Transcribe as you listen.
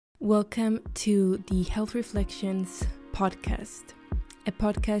Welcome to the Health Reflections podcast, a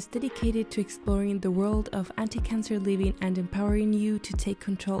podcast dedicated to exploring the world of anti-cancer living and empowering you to take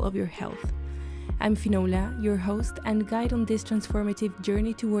control of your health. I'm Finola, your host and guide on this transformative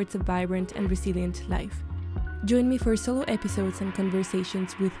journey towards a vibrant and resilient life. Join me for solo episodes and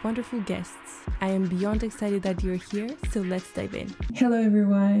conversations with wonderful guests. I am beyond excited that you're here, so let's dive in. Hello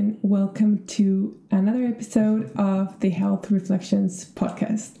everyone, welcome to another episode of the Health Reflections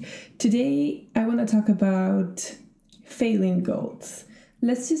podcast. Today I want to talk about failing goals.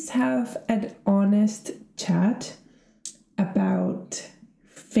 Let's just have an honest chat about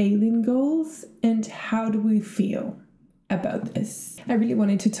failing goals and how do we feel about this. I really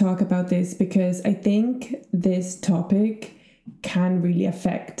wanted to talk about this because I think this topic can really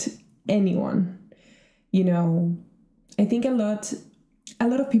affect anyone. You know, I think a lot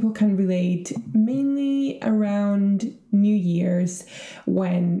of people can relate, mainly around New Year's,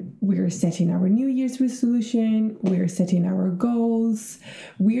 when we're setting our New Year's resolution, we're setting our goals,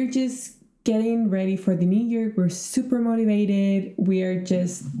 we're just getting ready for the new year, we're super motivated, we're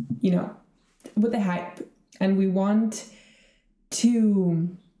just, with the hype, and we want to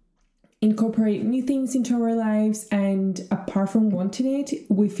incorporate new things into our lives, and apart from wanting it,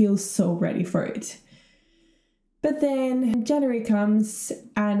 we feel so ready for it. But then January comes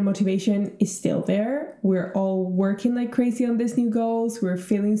and motivation is still there. We're all working like crazy on these new goals. We're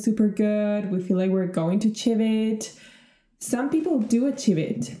feeling super good. We feel like we're going to achieve it. Some people do achieve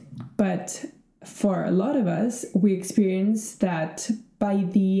it, but for a lot of us, we experience that by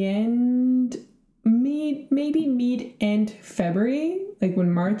the end, maybe mid-end February, like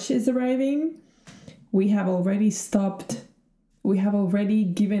when March is arriving, we have already stopped. We have already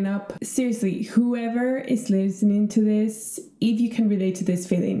given up. Seriously, whoever is listening to this, if you can relate to this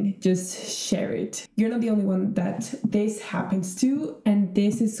feeling, just share it. You're not the only one that this happens to, and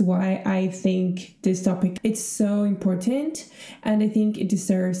this is why I think this topic is so important, and I think it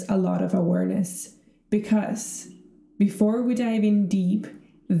deserves a lot of awareness. Because before we dive in deep,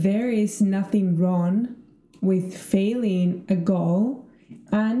 there is nothing wrong with failing a goal,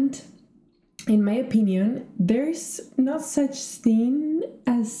 and in my opinion, there's not such thing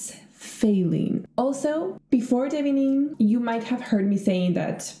as failing. Also, before diving in, you might have heard me saying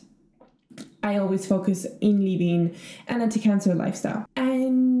that I always focus in living an anti-cancer lifestyle.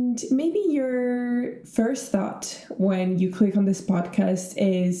 And maybe your first thought when you click on this podcast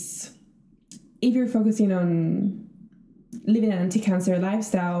is, if you're focusing on living an anti-cancer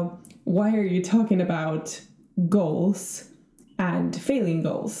lifestyle, why are you talking about goals and failing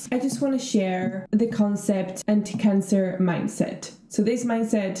goals? I just want to share the concept anti-cancer mindset. So this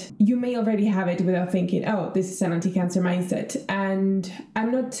mindset, you may already have it without thinking, oh, this is an anti-cancer mindset. And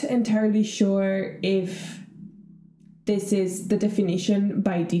I'm not entirely sure if this is the definition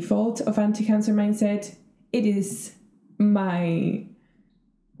by default of anti-cancer mindset. It is my...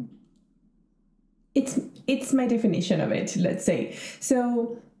 It's my definition of it, let's say.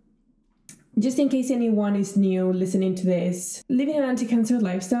 So just in case anyone is new listening to this, living an anti-cancer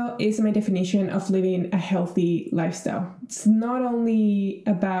lifestyle is my definition of living a healthy lifestyle. It's not only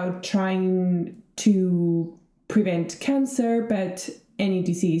about trying to prevent cancer, but any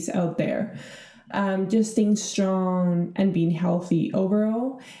disease out there. Just staying strong and being healthy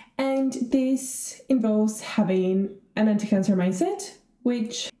overall. And this involves having an anti-cancer mindset,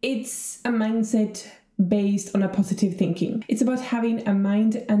 which it's a mindset based on a positive thinking. It's about having a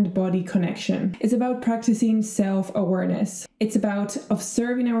mind and body connection. It's about practicing self-awareness. It's about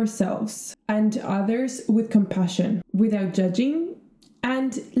observing ourselves and others with compassion, without judging,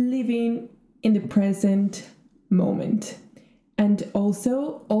 and living in the present moment. And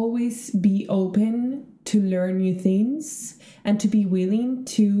also always be open to learn new things and to be willing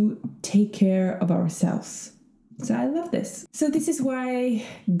to take care of ourselves. So I love this. So this is why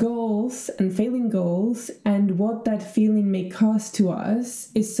goals and failing goals and what that feeling may cause to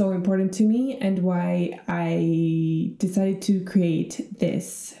us is so important to me, and why I decided to create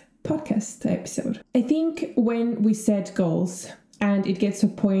this podcast episode. I think when we set goals and it gets to a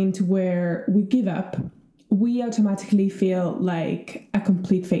point where we give up, we automatically feel like a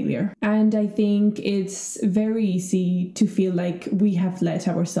complete failure. And I think it's very easy to feel like we have let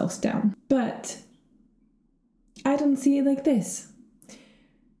ourselves down. But I don't see it like this.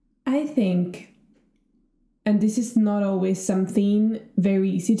 I think, and this is not always something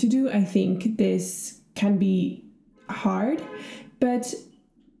very easy to do, I think this can be hard, but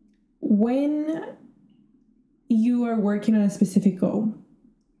when you are working on a specific goal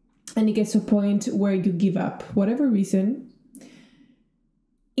and it gets to a point where you give up, whatever reason,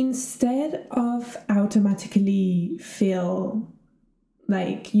 instead of automatically feel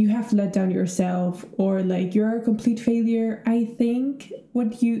like you have let down yourself or like you're a complete failure, I think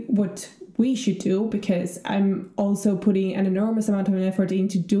what we should do, because I'm also putting an enormous amount of effort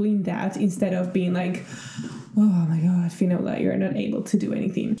into doing that instead of being like, oh my God, Finola, you're not able to do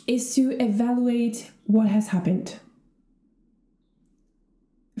anything, is to evaluate what has happened.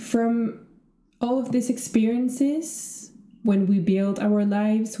 From all of these experiences, when we build our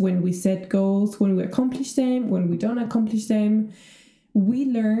lives, when we set goals, when we accomplish them, when we don't accomplish them, we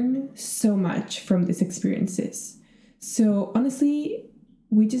learn so much from these experiences. So honestly,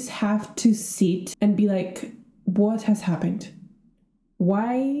 we just have to sit and be like, what has happened?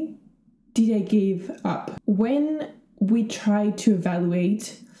 Why did I give up? When we try to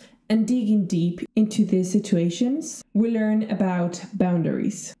evaluate and dig in deep into these situations, we learn about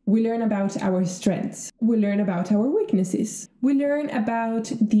boundaries. We learn about our strengths. We learn about our weaknesses. We learn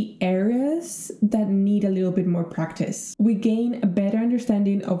about the areas that need a little bit more practice. We gain a better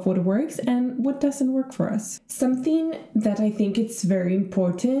understanding of what works and what doesn't work for us. Something that I think it's very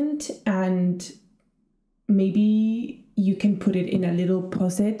important, and maybe you can put it in a little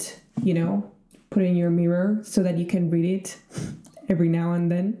post-it, put it in your mirror so that you can read it every now and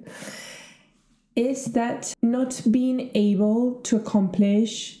then, is that not being able to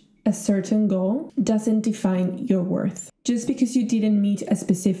accomplish a certain goal doesn't define your worth. Just because you didn't meet a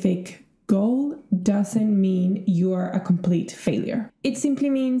specific goal doesn't mean you're a complete failure. It simply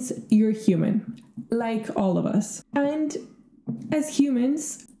means you're human, like all of us. And as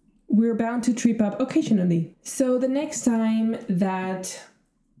humans, we're bound to trip up occasionally. So the next time that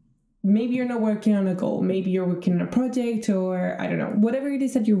maybe you're not working on a goal, maybe you're working on a project, or I don't know, whatever it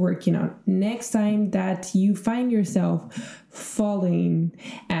is that you're working on, next time that you find yourself falling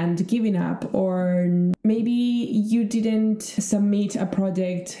and giving up, or maybe you didn't submit a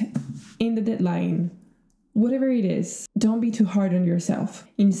project in the deadline, whatever it is, don't be too hard on yourself.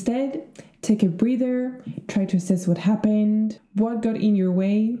 Instead, take a breather, try to assess what happened, what got in your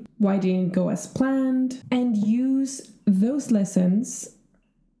way, why didn't it go as planned, and use those lessons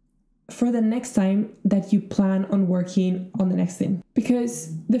for the next time that you plan on working on the next thing.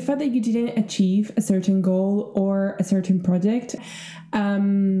 Because the fact that you didn't achieve a certain goal or a certain project,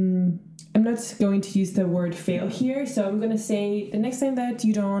 I'm not going to use the word fail here, so I'm going to say the next time that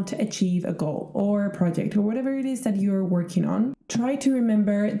you don't achieve a goal or a project or whatever it is that you're working on, try to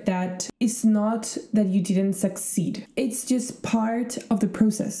remember that it's not that you didn't succeed. It's just part of the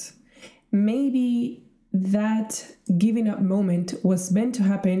process. Maybe that giving up moment was meant to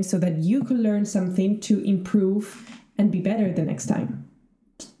happen so that you could learn something to improve and be better the next time.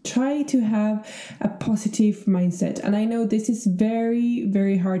 Try to have a positive mindset. And I know this is very,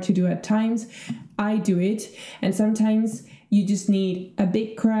 very hard to do at times. I do it. And sometimes you just need a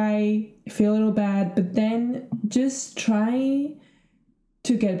big cry, feel a little bad, but then just try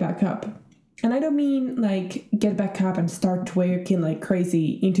to get back up. And I don't mean like get back up and start working like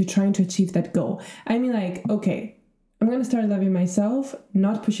crazy into trying to achieve that goal. I mean like, okay, I'm going to start loving myself,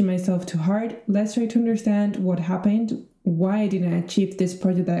 not pushing myself too hard. Let's try to understand what happened, why I didn't achieve this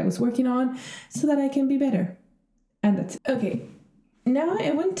project that I was working on, so that I can be better. And that's it. Okay. Now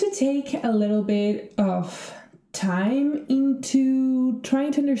I want to take a little bit of time into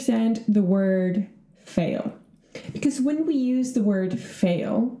trying to understand the word fail. Because when we use the word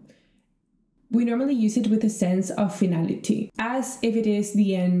fail, we normally use it with a sense of finality, as if it is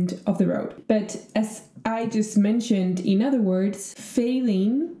the end of the road. But as I just mentioned, in other words,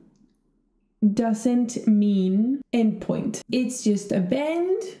 failing doesn't mean endpoint. It's just a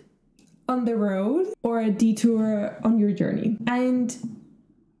bend on the road or a detour on your journey. And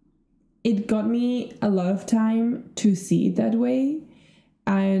it got me a lot of time to see it that way.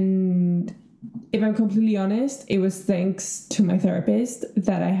 And if I'm completely honest, it was thanks to my therapist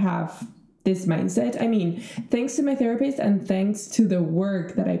that I have this mindset. I mean, thanks to my therapist and thanks to the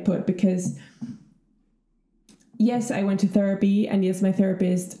work that I put, because yes, I went to therapy and yes, my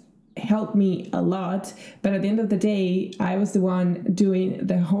therapist helped me a lot, but at the end of the day, I was the one doing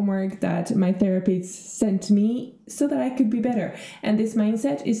the homework that my therapist sent me so that I could be better. And this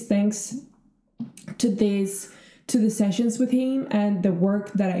mindset is thanks to the sessions with him and the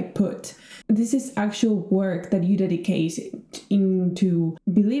work that I put. This is actual work that you dedicate into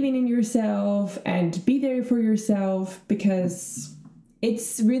believing in yourself and be there for yourself, because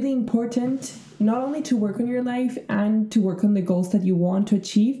it's really important not only to work on your life and to work on the goals that you want to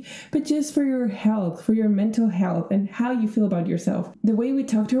achieve, but just for your health, for your mental health and how you feel about yourself. The way we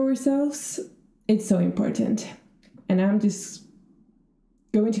talk to ourselves, it's so important. And I'm just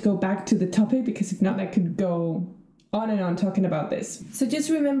going to go back to the topic, because if not, I could go on and on talking about this. So just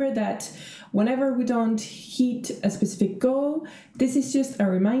remember that whenever we don't hit a specific goal, this is just a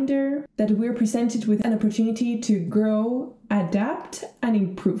reminder that we're presented with an opportunity to grow, adapt, and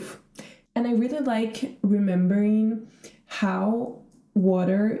improve. And I really like remembering how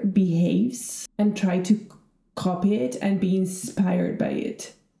water behaves and try to copy it and be inspired by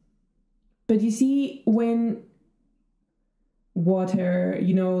it. But you see, when water,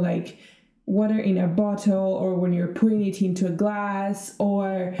 like water in a bottle, or when you're putting it into a glass,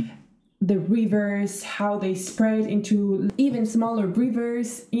 or the rivers, how they spread into even smaller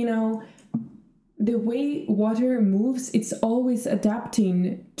rivers, the way water moves, it's always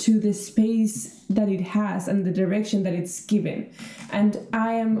adapting to the space that it has and the direction that it's given. And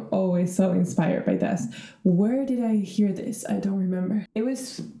I am always so inspired by this. Where did I hear this? I don't remember. It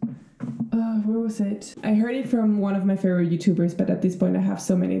was, where was it? I heard it from one of my favorite YouTubers, but at this point I have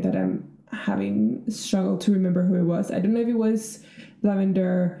so many that I'm having struggled to remember who it was. I don't know if it was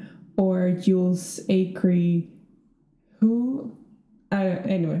Lavender or Jules Acree.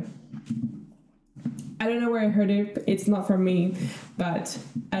 Anyway. I don't know where I heard it. It's not from me, but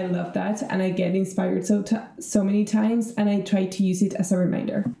I love that. And I get inspired so many times, and I try to use it as a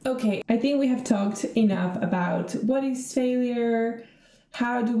reminder. Okay, I think we have talked enough about what is failure,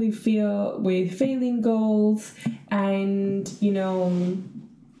 how do we feel with failing goals, and,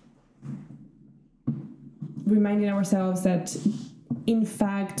 reminding ourselves that, in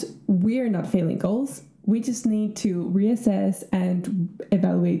fact, we're not failing goals. We just need to reassess and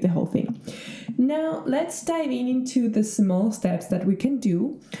evaluate the whole thing. Now, let's dive into the small steps that we can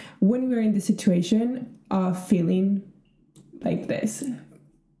do when we're in the situation of feeling like this,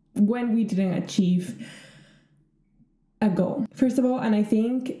 when we didn't achieve a goal. First of all, and I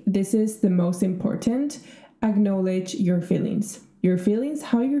think this is the most important, acknowledge your feelings. Your feelings,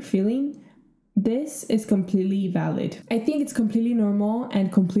 how you're feeling, this is completely valid. I think it's completely normal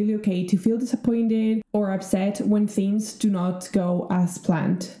and completely okay to feel disappointed or upset when things do not go as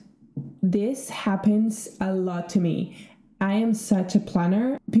planned. This happens a lot to me. I am such a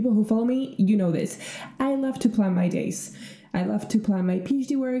planner. People who follow me, you know this. I love to plan my days. I love to plan my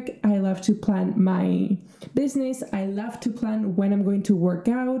PhD work. I love to plan my business. I love to plan when I'm going to work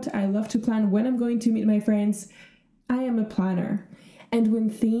out. I love to plan when I'm going to meet my friends. I am a planner. And when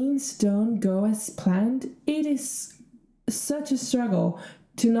things don't go as planned, it is such a struggle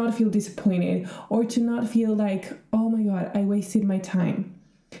to not feel disappointed or to not feel like, oh my God, I wasted my time.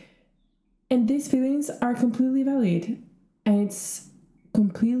 And these feelings are completely valid. And it's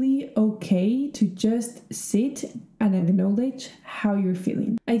completely okay to just sit and acknowledge how you're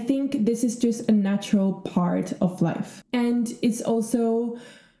feeling. I think this is just a natural part of life. And it's also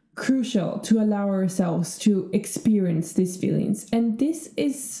crucial to allow ourselves to experience these feelings. And this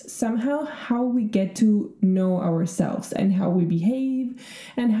is somehow how we get to know ourselves and how we behave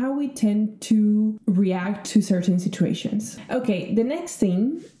and how we tend to react to certain situations. Okay, the next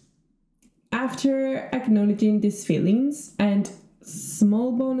thing, after acknowledging these feelings, and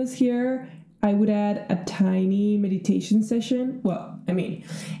small bonus here, I would add a tiny meditation session.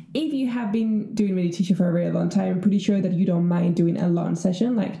 If you have been doing meditation for a very long time, I'm pretty sure that you don't mind doing a long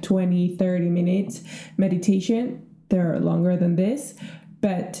session, like 20, 30 minutes meditation. They're longer than this.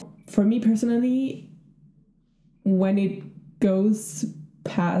 But for me personally, when it goes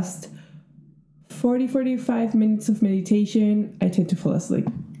past 40, 45 minutes of meditation, I tend to fall asleep.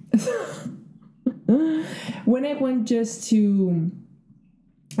 When I want just to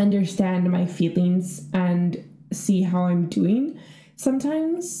understand my feelings and see how I'm doing,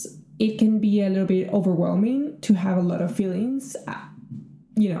 sometimes it can be a little bit overwhelming to have a lot of feelings,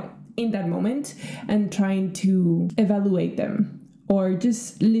 in that moment, and trying to evaluate them or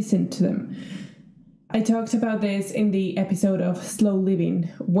just listen to them. I talked about this in the episode of slow living.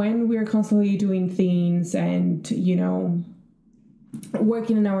 When we're constantly doing things and,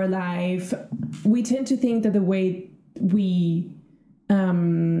 working in our life, we tend to think that the way we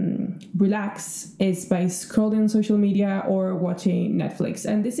relax is by scrolling on social media or watching Netflix.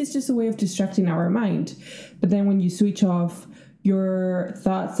 And this is just a way of distracting our mind. But then when you switch off, your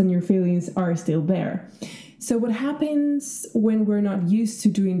thoughts and your feelings are still there. So what happens when we're not used to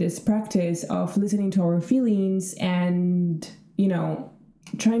doing this practice of listening to our feelings and,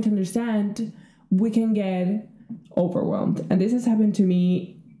 trying to understand, we can get overwhelmed. And this has happened to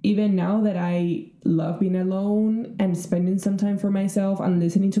me even now that I love being alone and spending some time for myself and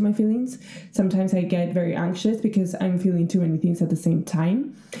listening to my feelings. Sometimes I get very anxious because I'm feeling too many things at the same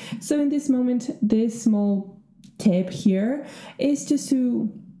time. So in this moment, this small tip here is just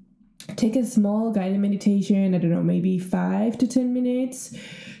to take a small guided meditation, maybe 5 to 10 minutes,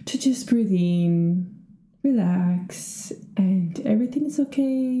 to just breathe in relax, and everything is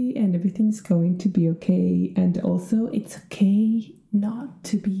okay, and everything's going to be okay. And also, it's okay not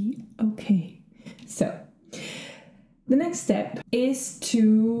to be okay. So, the next step is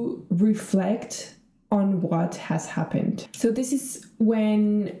to reflect on what has happened. So this is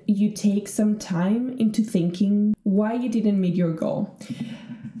when you take some time into thinking why you didn't meet your goal.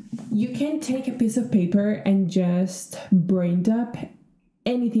 You can take a piece of paper and just brain dump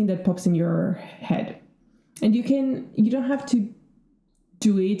anything that pops in your head. And you don't have to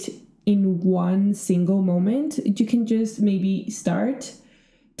do it in one single moment. You can just maybe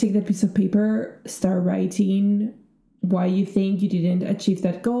take that piece of paper, start writing why you think you didn't achieve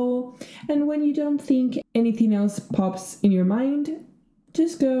that goal. And when you don't think anything else pops in your mind,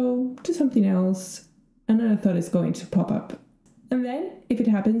 just go to something else. Another thought is going to pop up. And then, if it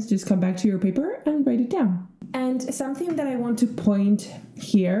happens, just come back to your paper and write it down. And something that I want to point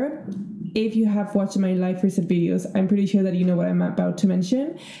here, if you have watched my life reset videos, I'm pretty sure that you know what I'm about to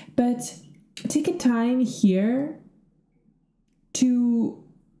mention. But take a time here to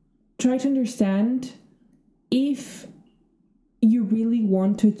try to understand if you really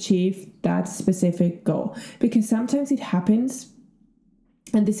want to achieve that specific goal. Because sometimes it happens,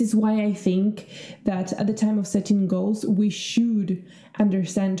 and this is why I think that at the time of setting goals, we should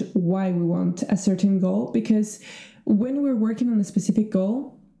understand why we want a certain goal. Because when we're working on a specific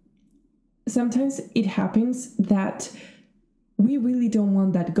goal, sometimes it happens that we really don't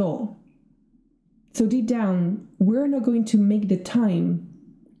want that goal. So deep down, we're not going to make the time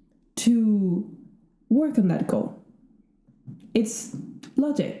to work on that goal. It's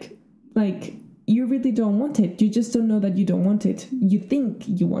logic. Like, you really don't want it. You just don't know that you don't want it. You think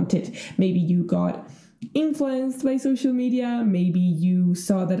you want it. Maybe you got influenced by social media. Maybe you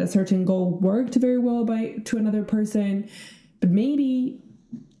saw that a certain goal worked very well to another person, but maybe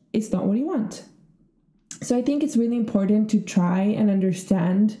it's not what you want. So I think it's really important to try and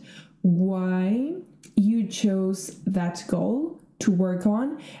understand why you chose that goal to work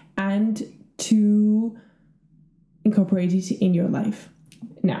on and to incorporate it in your life.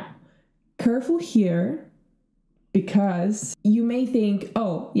 Now, careful here, because you may think,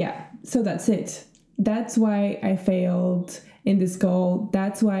 oh yeah, so that's it. That's why I failed in this goal.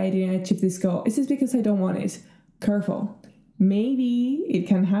 That's why I didn't achieve this goal. It's just because I don't want it. Careful. Maybe it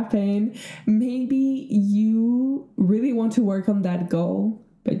can happen. Maybe you really want to work on that goal,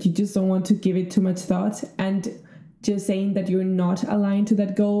 but you just don't want to give it too much thought. And just saying that you're not aligned to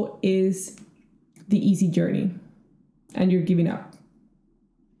that goal is the easy journey, and you're giving up.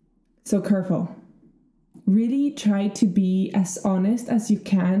 So careful. Really try to be as honest as you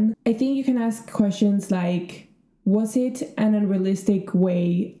can. I think you can ask questions like, was it an unrealistic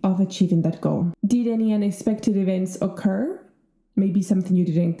way of achieving that goal? Did any unexpected events occur? Maybe something you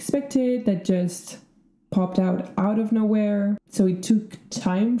didn't expect it that just popped out of nowhere. So it took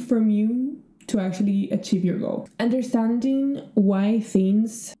time from you to actually achieve your goal. Understanding why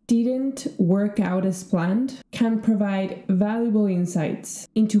things didn't work out as planned can provide valuable insights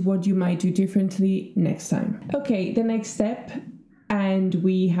into what you might do differently next time. Okay, the next step, and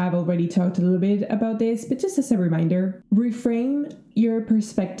we have already talked a little bit about this, but just as a reminder, reframe your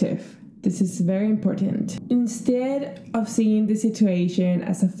perspective. This is very important. Instead of seeing the situation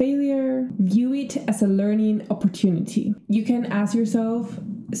as a failure, view it as a learning opportunity. You can ask yourself,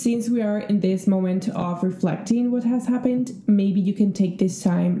 since we are in this moment of reflecting what has happened, maybe you can take this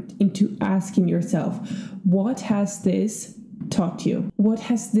time into asking yourself, what has this taught you? What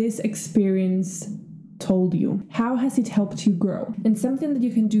has this experience told you? How has it helped you grow? And something that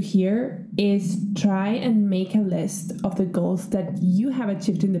you can do here is try and make a list of the goals that you have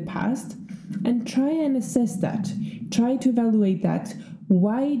achieved in the past and try and assess that. Try to evaluate that.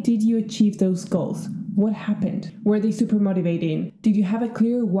 Why did you achieve those goals? What happened? Were they super motivating? Did you have a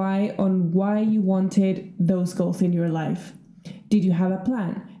clear why on why you wanted those goals in your life? Did you have a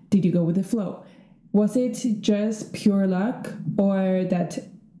plan? Did you go with the flow? Was it just pure luck, or that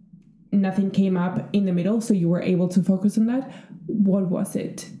nothing came up in the middle so you were able to focus on that? What was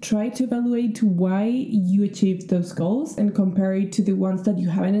it? Try to evaluate why you achieved those goals and compare it to the ones that you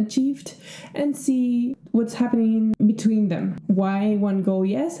haven't achieved and see what's happening between them. Why one goal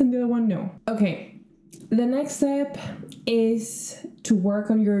yes and the other one no. Okay, the next step is to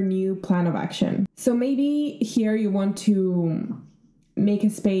work on your new plan of action. So maybe here you want to make a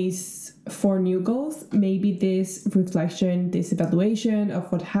space for new goals. Maybe this reflection, this evaluation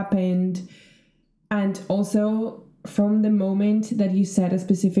of what happened, and also from the moment that you set a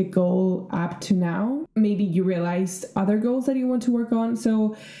specific goal up to now, maybe you realized other goals that you want to work on.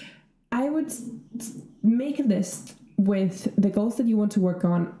 So I would make a list with the goals that you want to work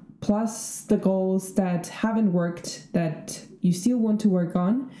on plus the goals that haven't worked that you still want to work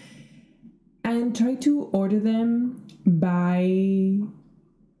on, and try to order them by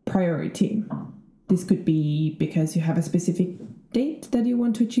priority. This could be because you have a specific date that you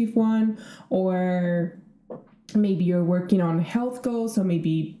want to achieve one, or maybe you're working on health goals, so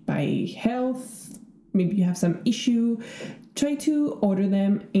maybe by health, maybe you have some issue. Try to order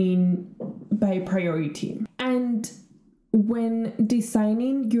them in by priority. And when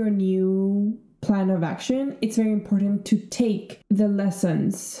designing your new plan of action, it's very important to take the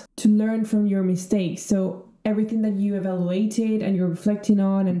lessons, to learn from your mistakes. So everything that you evaluated and you're reflecting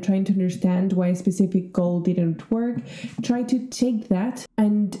on and trying to understand why a specific goal didn't work, try to take that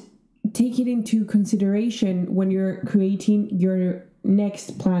and take it into consideration when you're creating your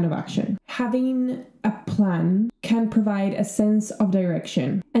next plan of action. Having a plan can provide a sense of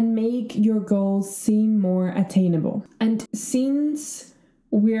direction and make your goals seem more attainable. And since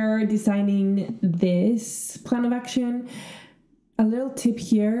we're designing this plan of action, a little tip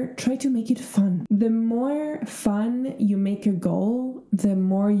here, try to make it fun. The more fun you make a goal, the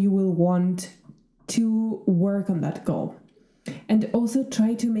more you will want to work on that goal. And also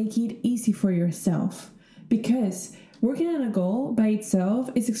try to make it easy for yourself, because working on a goal by itself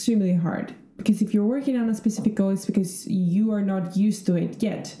is extremely hard. Because if you're working on a specific goal, it's because you are not used to it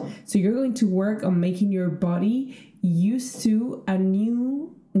yet. So you're going to work on making your body used to a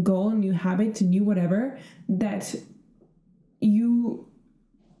new goal, a new habit, a new whatever that you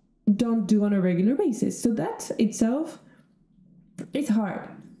don't do on a regular basis. So that itself is hard.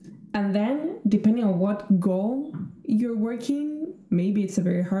 And then depending on what goal you're working, maybe it's a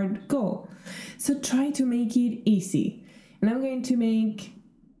very hard goal. So try to make it easy. And I'm going to make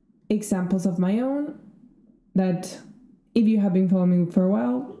examples of my own that if you have been following me for a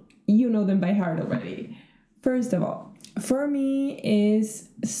while, you know them by heart already. First of all, for me is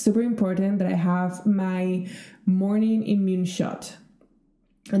super important that I have my morning immune shot.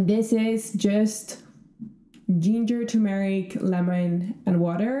 And this is just ginger, turmeric, lemon, and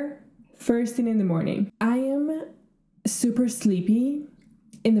water first thing in the morning. I am super sleepy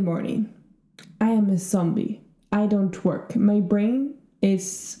in the morning. I am a zombie. I don't work. My brain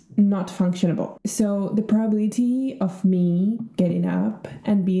is not functionable. So the probability of me getting up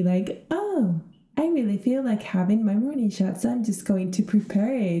and be like, oh, I really feel like having my morning shot, so I'm just going to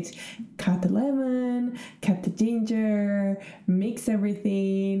prepare it. Cut the lemon, cut the ginger, mix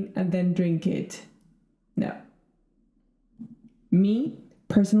everything, and then drink it. No. Me,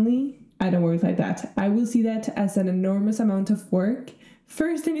 personally, I don't work like that. I will see that as an enormous amount of work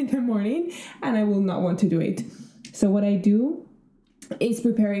first thing in the morning, and I will not want to do it. So what I do is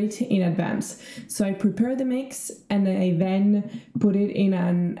prepare it in advance. So I prepare the mix, and I then put it in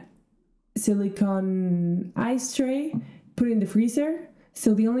an silicone ice tray, put it in the freezer.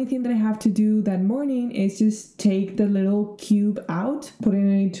 So the only thing that I have to do that morning is just take the little cube out, put it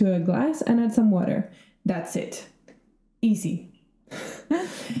into a glass, and add some water. That's it. Easy.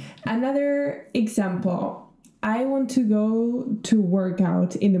 Another example, I want to go to work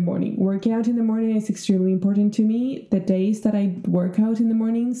out in the morning. Working out in the morning is extremely important to me. The days that I work out in the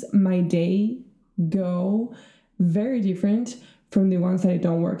mornings, my day go very different from the ones that I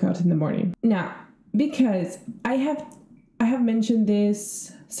don't work out in the morning. Now, because I have mentioned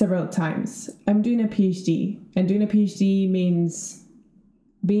this several times, I'm doing a PhD, and doing a PhD means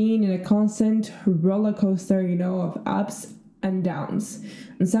being in a constant roller coaster, of ups and downs.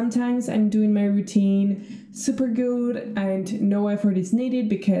 And sometimes I'm doing my routine super good and no effort is needed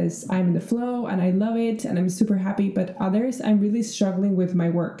because I'm in the flow and I love it and I'm super happy, but others I'm really struggling with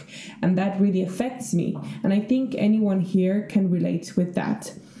my work and that really affects me. And I think anyone here can relate with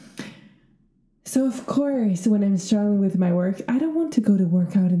that. So of course, when I'm struggling with my work, I don't want to go to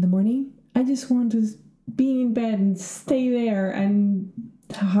work out in the morning. I just want to be in bed and stay there and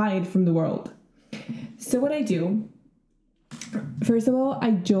hide from the world. So what I do, first of all,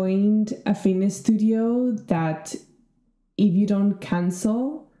 I joined a fitness studio that if you don't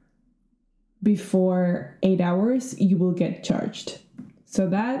cancel before 8 hours, you will get charged. So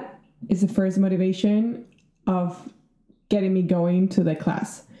that is the first motivation of getting me going to the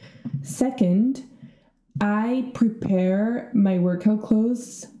class. Second, I prepare my workout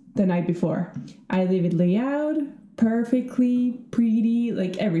clothes the night before. I leave it laid out perfectly, pretty,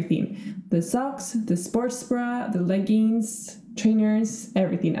 like everything. The socks, the sports bra, the leggings, trainers,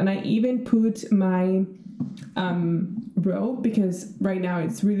 everything. And I even put my robe, because right now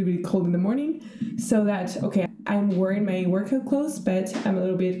it's really, really cold in the morning, so that, okay, I'm wearing my workout clothes, but I'm a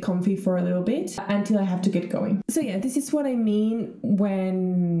little bit comfy for a little bit until I have to get going. So yeah, this is what I mean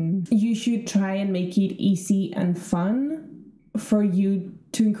when you should try and make it easy and fun for you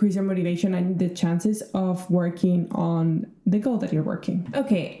to increase your motivation and the chances of working on the goal that you're working.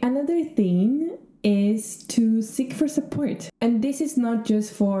 Okay, another thing is to seek for support. And this is not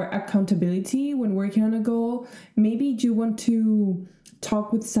just for accountability when working on a goal. Maybe you want to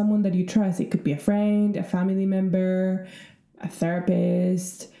talk with someone that you trust. It could be a friend, a family member, a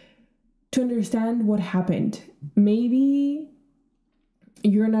therapist, to understand what happened. Maybe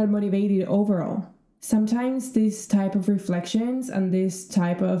you're not motivated overall. Sometimes this type of reflections and this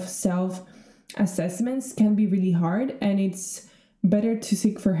type of self-assessments can be really hard, and it's better to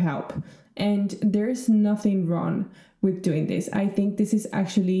seek for help. And there's nothing wrong with doing this. I think this is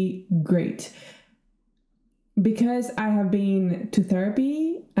actually great. Because I have been to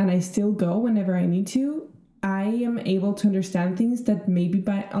therapy and I still go whenever I need to, I am able to understand things that maybe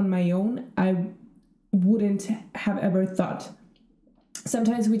on my own I wouldn't have ever thought.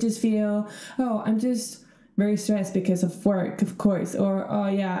 Sometimes we just feel, oh, I'm just very stressed because of work, of course. Or, oh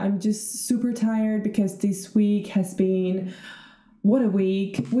yeah, I'm just super tired because this week has been, what a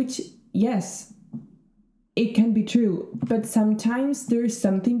week. Which, yes, it can be true. But sometimes there's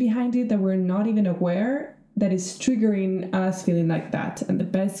something behind it that we're not even aware that is triggering us feeling like that. And the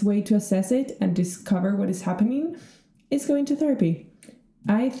best way to assess it and discover what is happening is going to therapy.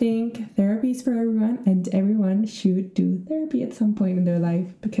 I think therapy is for everyone, and everyone should do therapy at some point in their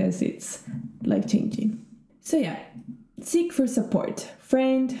life because it's life-changing. So yeah, seek for support.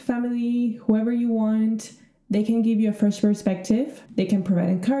 Friend, family, whoever you want. They can give you a fresh perspective. They can provide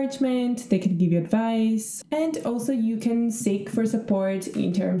encouragement. They can give you advice. And also you can seek for support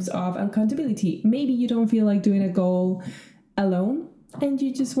in terms of accountability. Maybe you don't feel like doing a goal alone and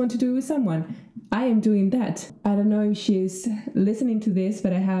you just want to do it with someone. I am doing that. I don't know if she's listening to this,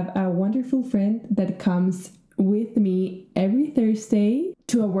 but I have a wonderful friend that comes with me every Thursday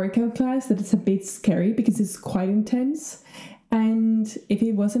to a workout class that is a bit scary because it's quite intense. And if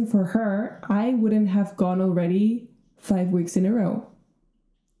it wasn't for her, I wouldn't have gone already 5 weeks in a row.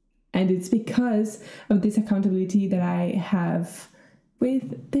 And it's because of this accountability that I have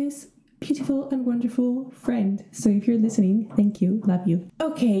with this beautiful and wonderful friend. So if you're listening, thank you, love you.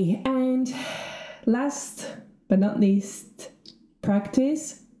 Okay, and last but not least,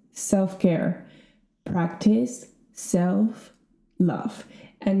 practice self-care. Practice self-love.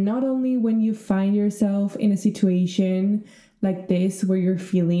 And not only when you find yourself in a situation like this where you're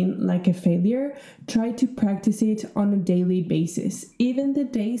feeling like a failure, try to practice it on a daily basis. Even the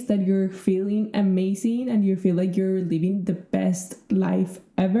days that you're feeling amazing and you feel like you're living the best life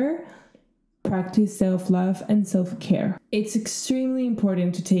ever, practice self-love and self-care. It's extremely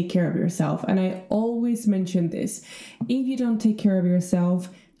important to take care of yourself. And I always mention this. If you don't take care of yourself,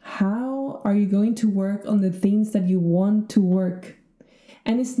 how are you going to work on the things that you want to work?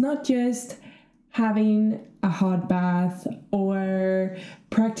 And it's not just having a hot bath or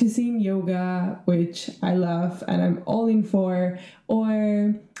practicing yoga, which I love and I'm all in for,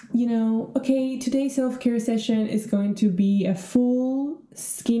 or, okay, today's self-care session is going to be a full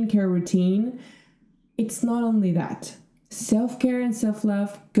skincare routine. It's not only that. Self-care and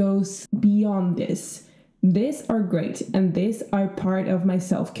self-love goes beyond this. These are great and these are part of my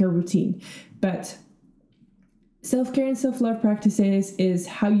self-care routine, but self-care and self-love practices is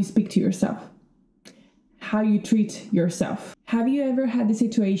how you speak to yourself, how you treat yourself. Have you ever had the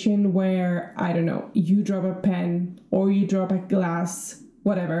situation where, I don't know, you drop a pen or you drop a glass,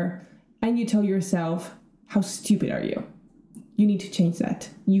 whatever, and you tell yourself, how stupid are you? You need to change that.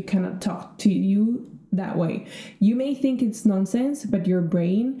 You cannot talk to you that way. You may think it's nonsense, but your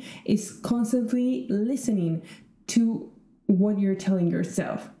brain is constantly listening to what you're telling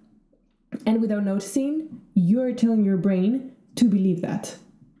yourself. And without noticing, you're telling your brain to believe that.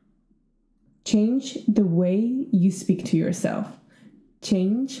 Change the way you speak to yourself.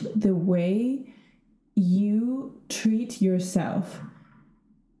 Change the way you treat yourself.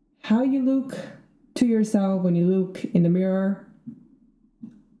 How you look to yourself when you look in the mirror.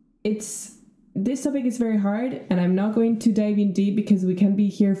 This topic is very hard and I'm not going to dive in deep because we can be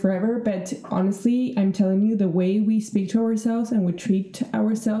here forever, but honestly, I'm telling you, the way we speak to ourselves and we treat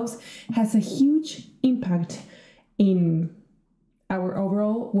ourselves has a huge impact in our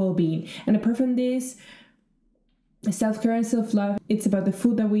overall well-being. And apart from this, self-care and self-love, it's about the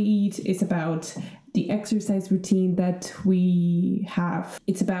food that we eat, it's about the exercise routine that we have,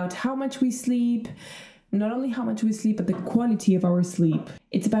 it's about how much we sleep, not only how much we sleep, but the quality of our sleep.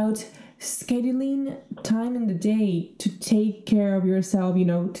 It's about scheduling time in the day to take care of yourself,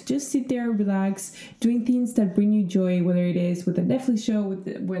 to just sit there, relax, doing things that bring you joy, whether it is with a Netflix show,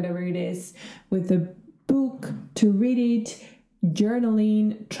 whatever it is, with a book, to read it,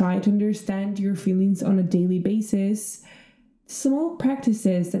 journaling, try to understand your feelings on a daily basis, small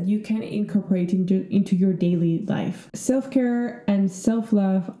practices that you can incorporate into your daily life. Self-care and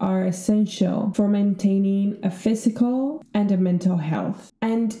self-love are essential for maintaining a physical and a mental health.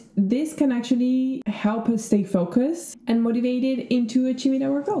 And this can actually help us stay focused and motivated into achieving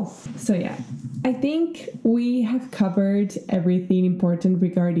our goals. So yeah, I think we have covered everything important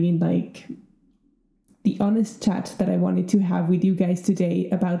regarding the honest chat that I wanted to have with you guys today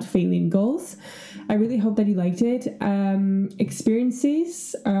about failing goals. I really hope that you liked it.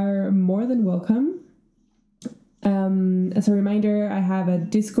 Experiences are more than welcome. As a reminder, I have a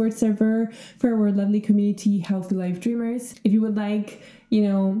Discord server for our lovely community, Healthy Life Dreamers. If you would like,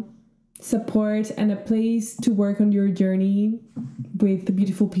 support and a place to work on your journey with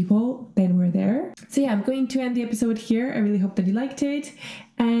beautiful people, then we're there. So yeah, I'm going to end the episode here. I really hope that you liked it,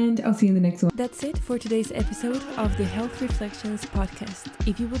 and I'll see you in the next one. That's it for today's episode of the Health Reflections podcast.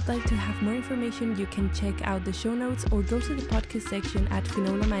 If you would like to have more information, you can check out the show notes or go to the podcast section at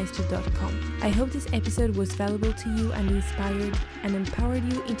finolameister.com. I hope this episode was valuable to you and inspired and empowered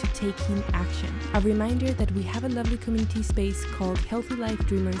you into taking action. A reminder that we have a lovely community space called Healthy Life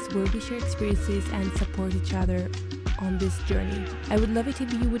Dreamers, where we share experiences and support each other on this journey. I would love it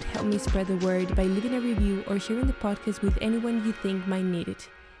if you would help me spread the word by leaving a review or sharing the podcast with anyone you think might need it.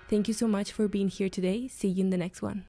 Thank you so much for being here today. See you in the next one.